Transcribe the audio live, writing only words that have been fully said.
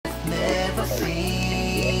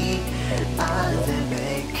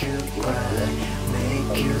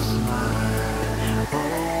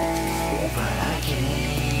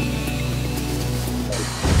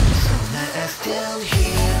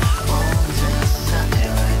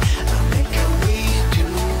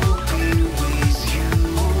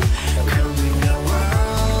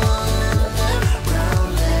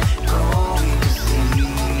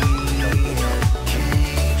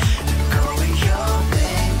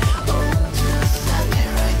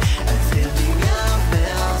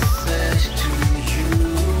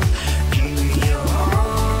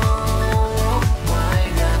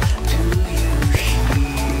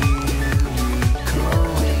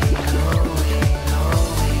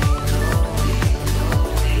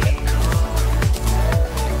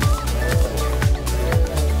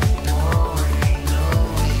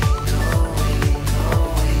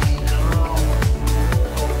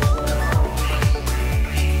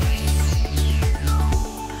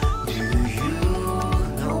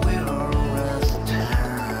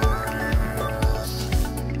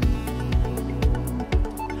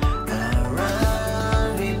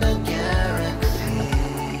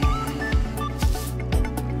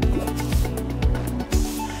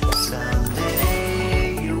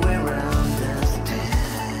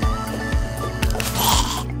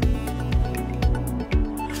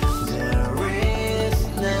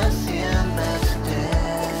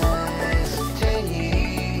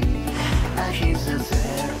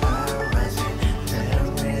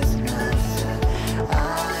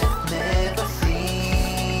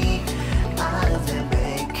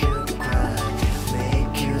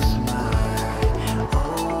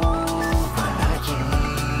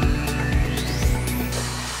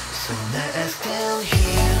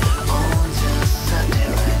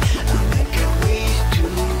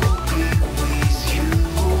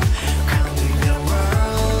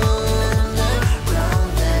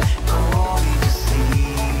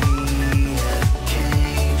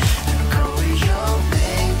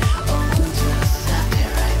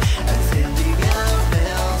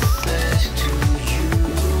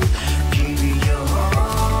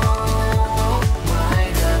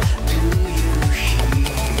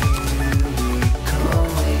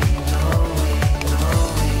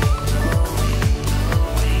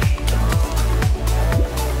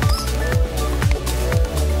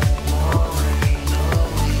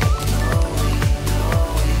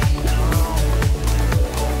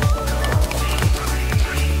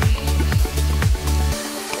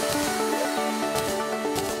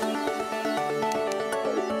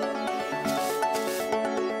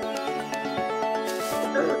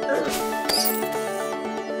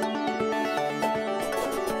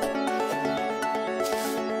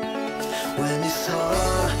When you saw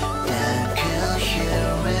that girl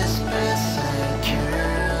here whispers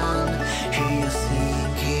again, hear you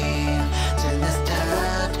singing, then I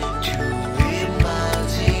start to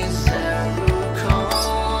imagine the look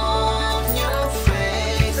on your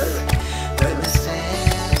face. When I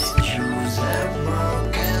said you're the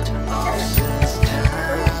rocket of the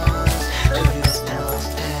stars, do you still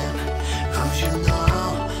stand? 'Cause you know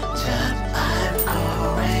that I'm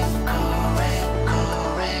going.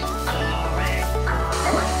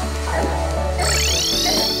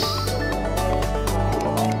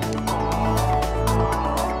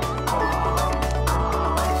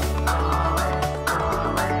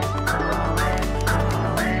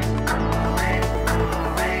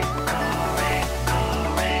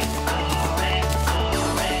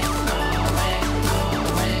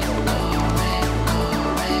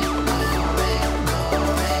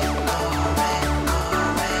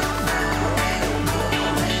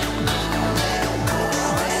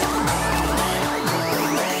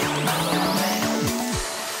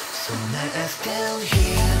 Still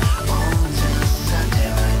here on the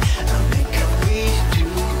Saturday, I'll make a wish to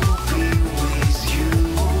be with you.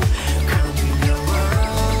 Coming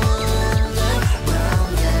around and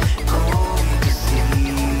going to see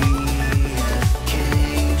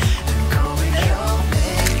again. And calling your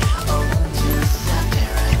name on the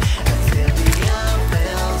Saturday, and sending a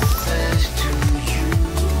message to you.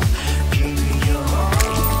 Giving your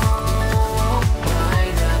heart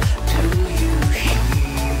right up to you here.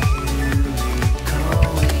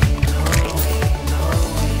 Going.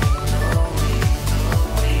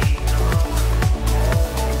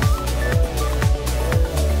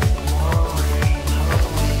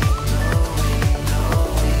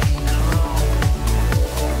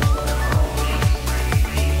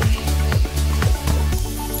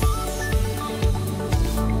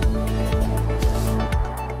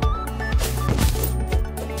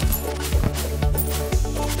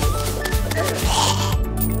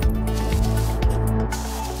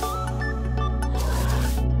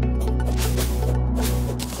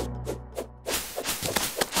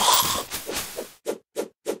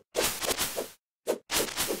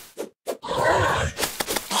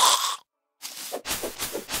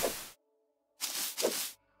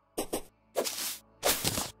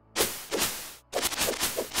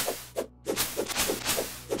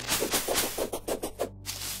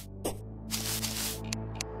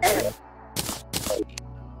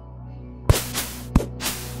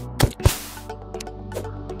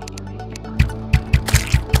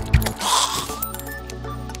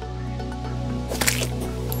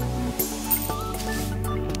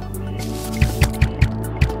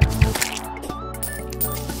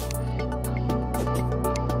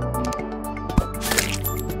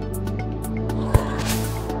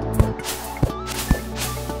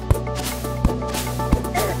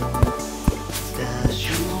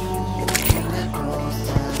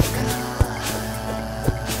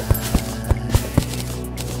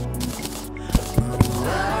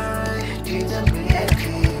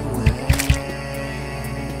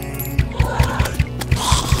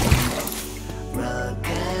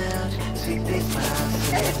 sweet days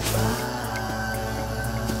passing by.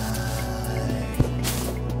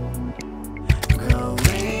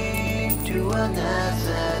 Going to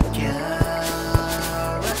another galaxy.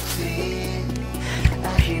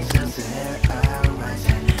 I hear the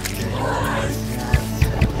Terra-Rising. There is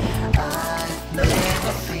nothing I've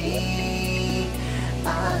never seen.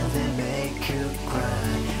 And they make you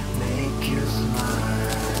cry, make you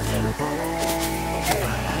smile. Oh, but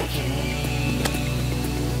I can't.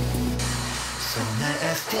 So now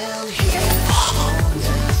I'm still here on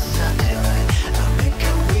the satellite. I'll make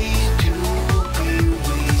a way to be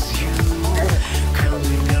with you.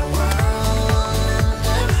 Coming around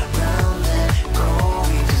and round and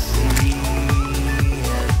going to see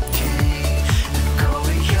again.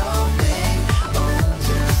 Calling your name on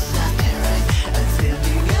the satellite and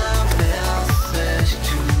sending a message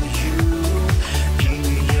to you.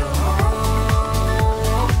 Giving your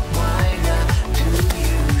heart, why not do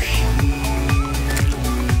you hear me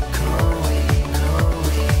calling?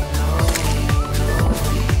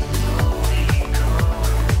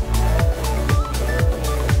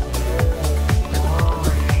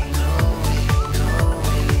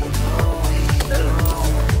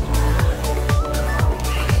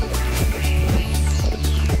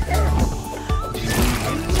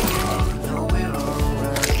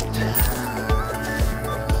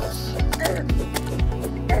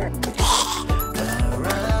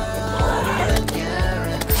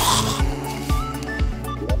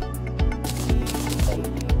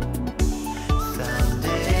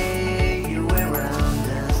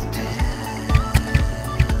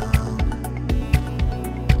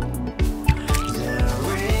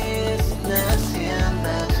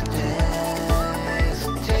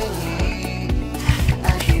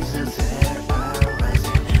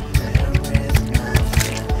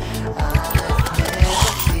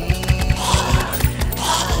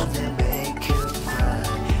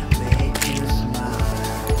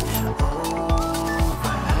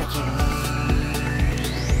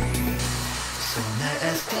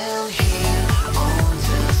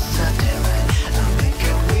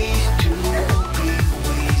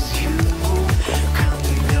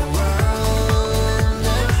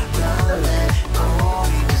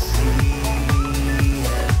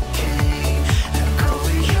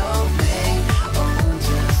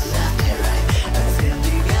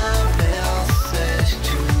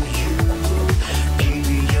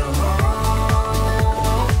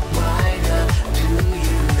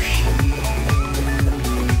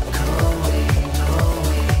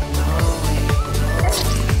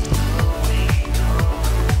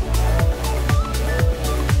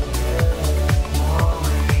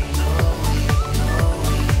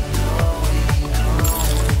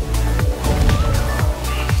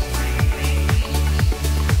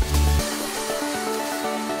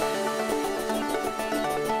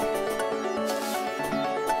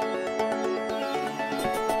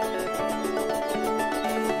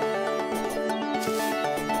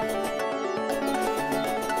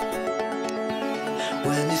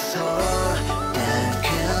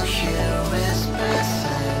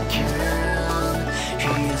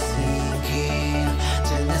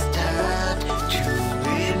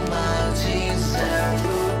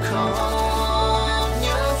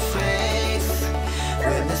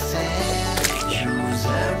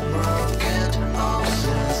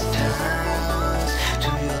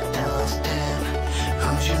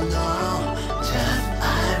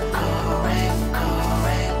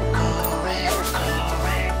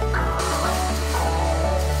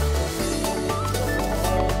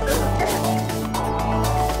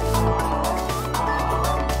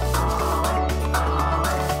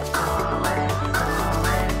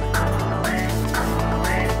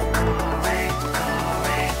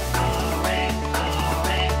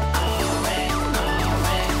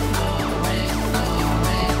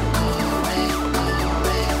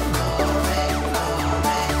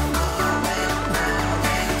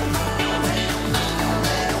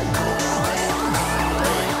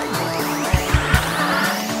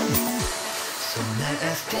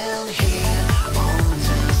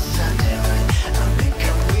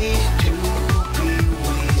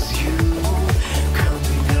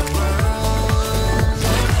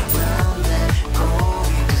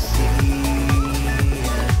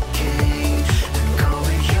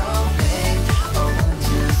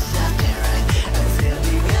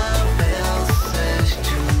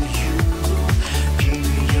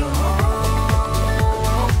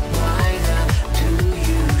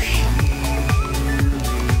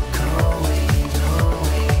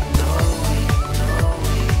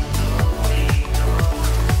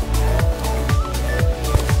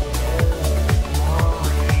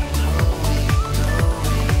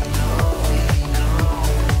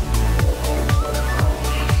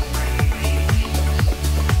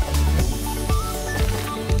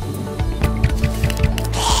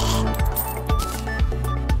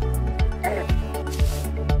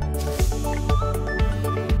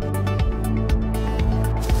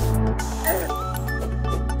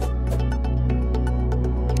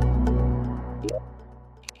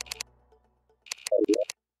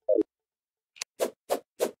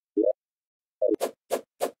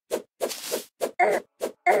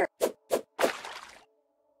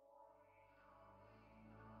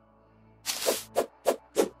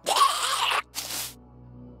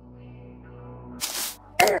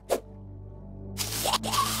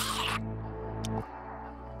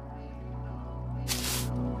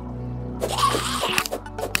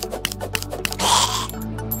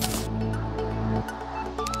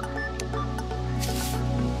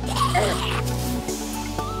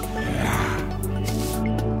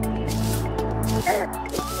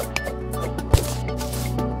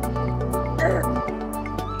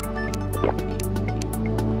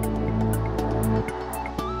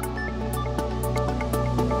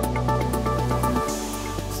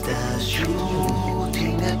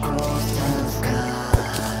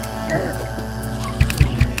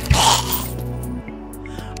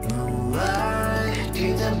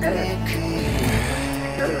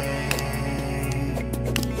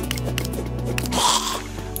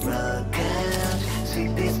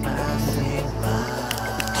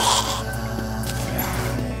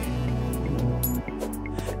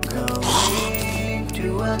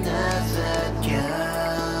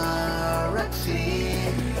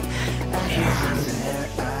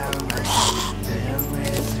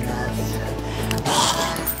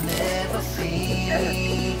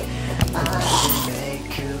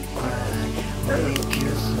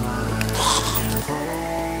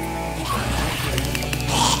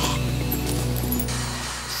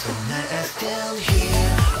 stand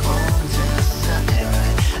here on the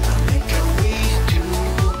Terra-Diary, I make a wish to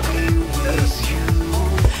be with you.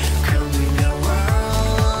 Coming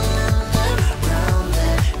around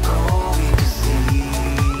and going to see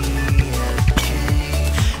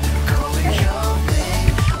again. Calling your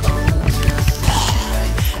name on the Terra-Diary,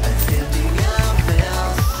 and sending a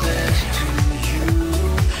message to you.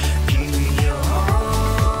 Give me your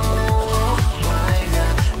heart, why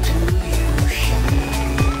not do you hear me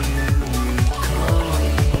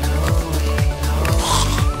calling,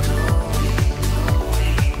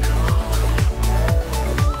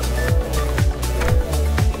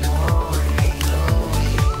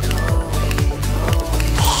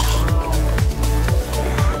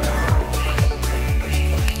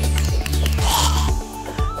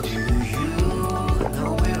 Do you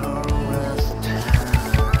know we're almost time?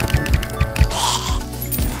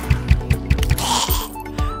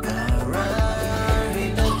 Around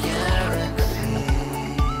in the galaxy,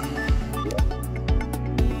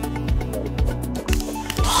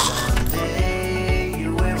 someday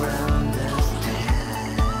you will understand.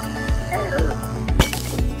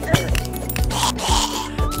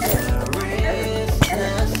 There is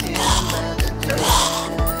nothing but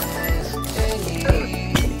destiny.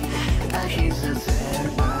 He's a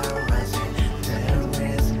terrorizing. There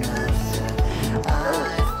is nothing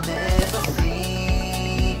I've never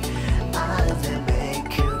seen. I'll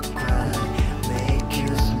make you cry, make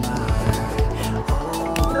you smile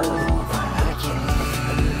over again.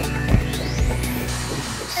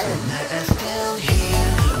 So now I stand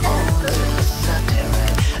here on the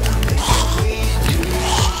Terra-Diary, I make a wish to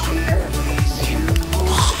be with you.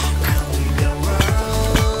 Coming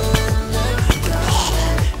around and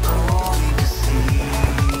going to see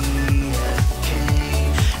again.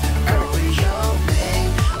 Calling your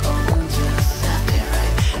name on the Terra-Diary,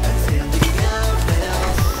 and sending a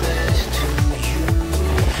message to you.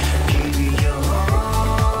 Give me your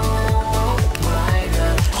heart, why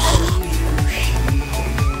not do you hear me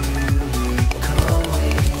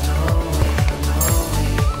calling,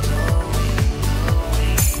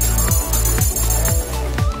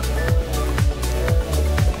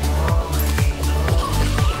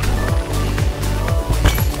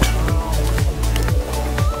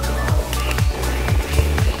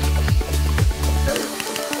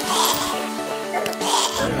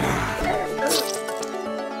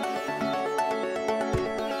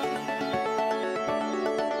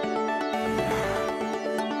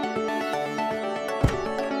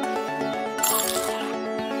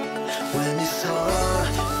 When it's all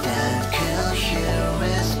that can hear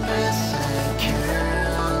whispers I can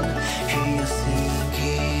hear you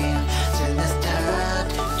singing. Then I start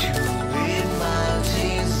to read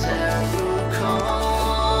mountains that look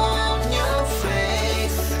on your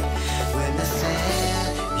face. When I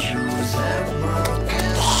said use a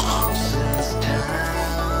broken houses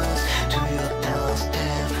stars to your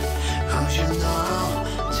doorstep, would you know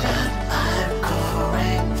that I'm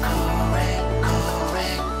correct, correct,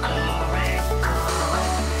 correct, correct,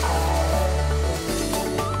 correct, correct.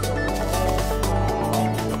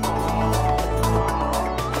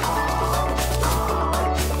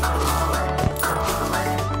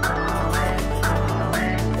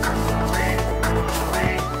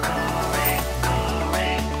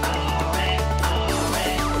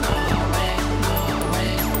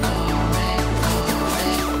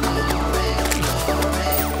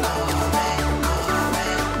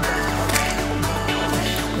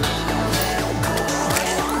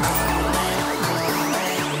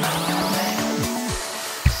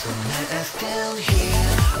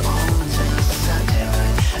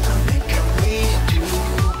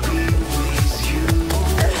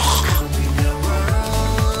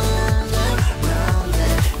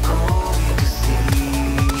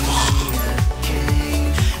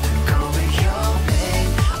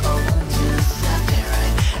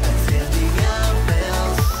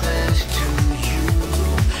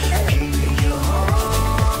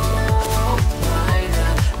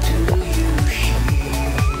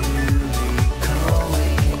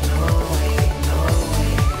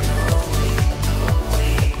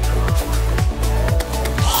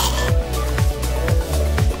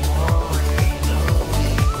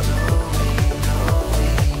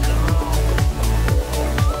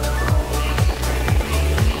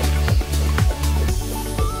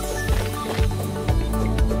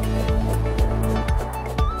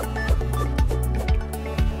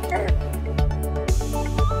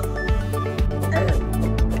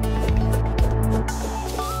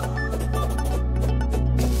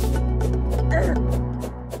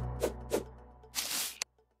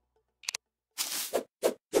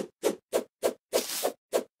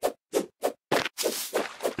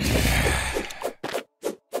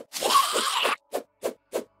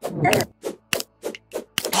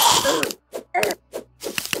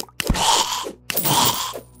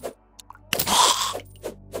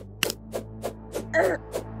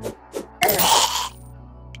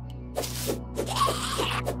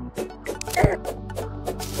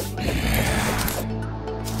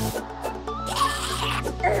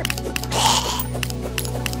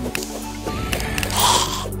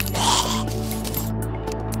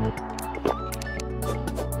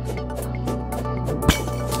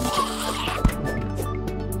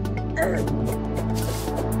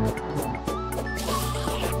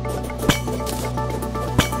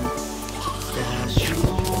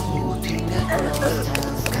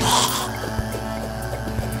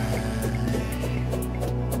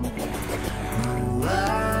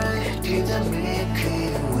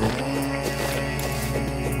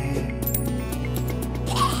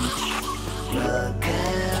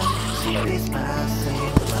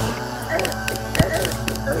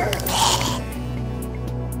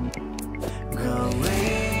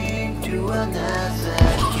 Going to another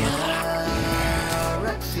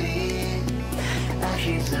galaxy. I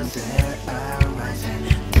hear the Terra-Rising.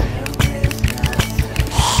 There is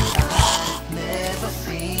nothing I've never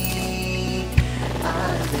seen. I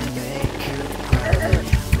will make you cry,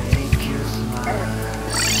 make you smile.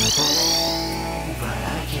 Oh, but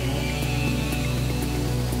again.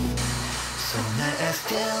 So now I'm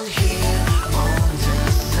still here on the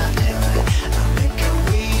Terra. I make a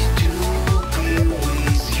wish to be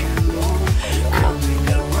with you. Coming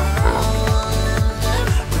around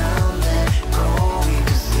and going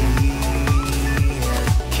to see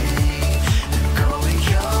again. I'm calling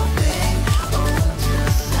your name on the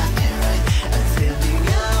Terra. I'm sending a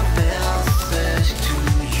message to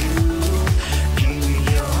you. Give me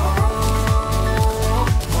your heart,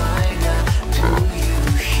 why not do you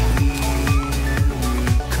hear me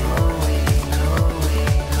calling,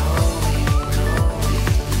 calling, calling,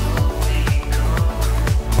 calling, calling,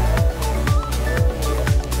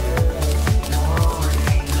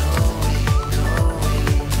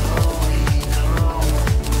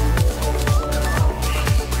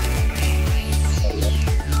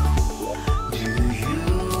 Do you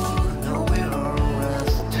know we're all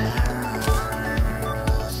stars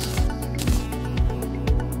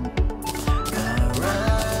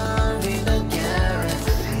around in the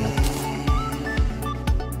galaxy?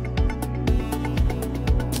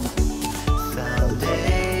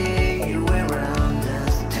 Someday you will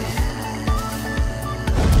understand.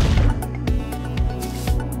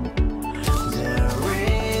 There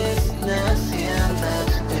is nothing but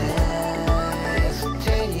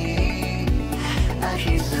destiny. I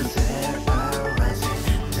hear the Terra-Rising.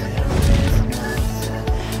 There is nothing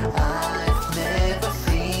I've never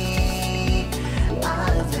seen.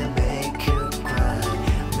 I'll make you cry,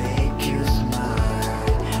 make you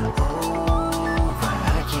smile over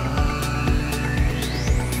again.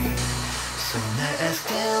 So now I'm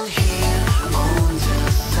still here on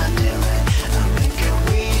the Terra.